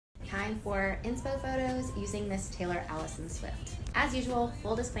time for inspo photos using Miss Taylor Allison Swift. As usual,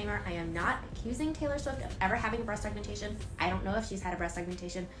 full disclaimer, I am not accusing Taylor Swift of ever having a breast augmentation. I don't know if she's had a breast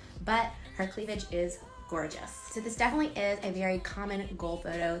augmentation, but her cleavage is gorgeous. So this definitely is a very common goal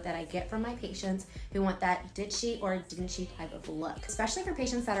photo that I get from my patients who want that did she or didn't she type of look. Especially for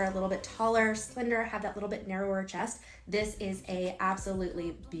patients that are a little bit taller, slender, have that little bit narrower chest, this is a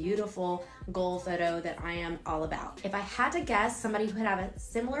absolutely beautiful goal photo that I am all about. If I had to guess, somebody who would have a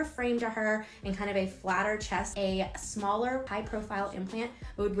similar frame to her and kind of a flatter chest, a smaller high profile implant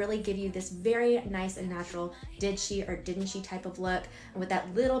would really give you this very nice and natural did she or didn't she type of look, and with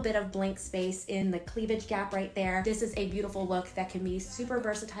that little bit of blank space in the cleavage gap right there. This is a beautiful look that can be super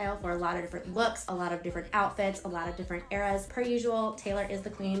versatile for a lot of different looks, a lot of different outfits, a lot of different eras. Per usual, Taylor is the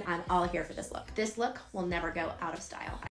queen. I'm all here for this look. This look will never go out of style.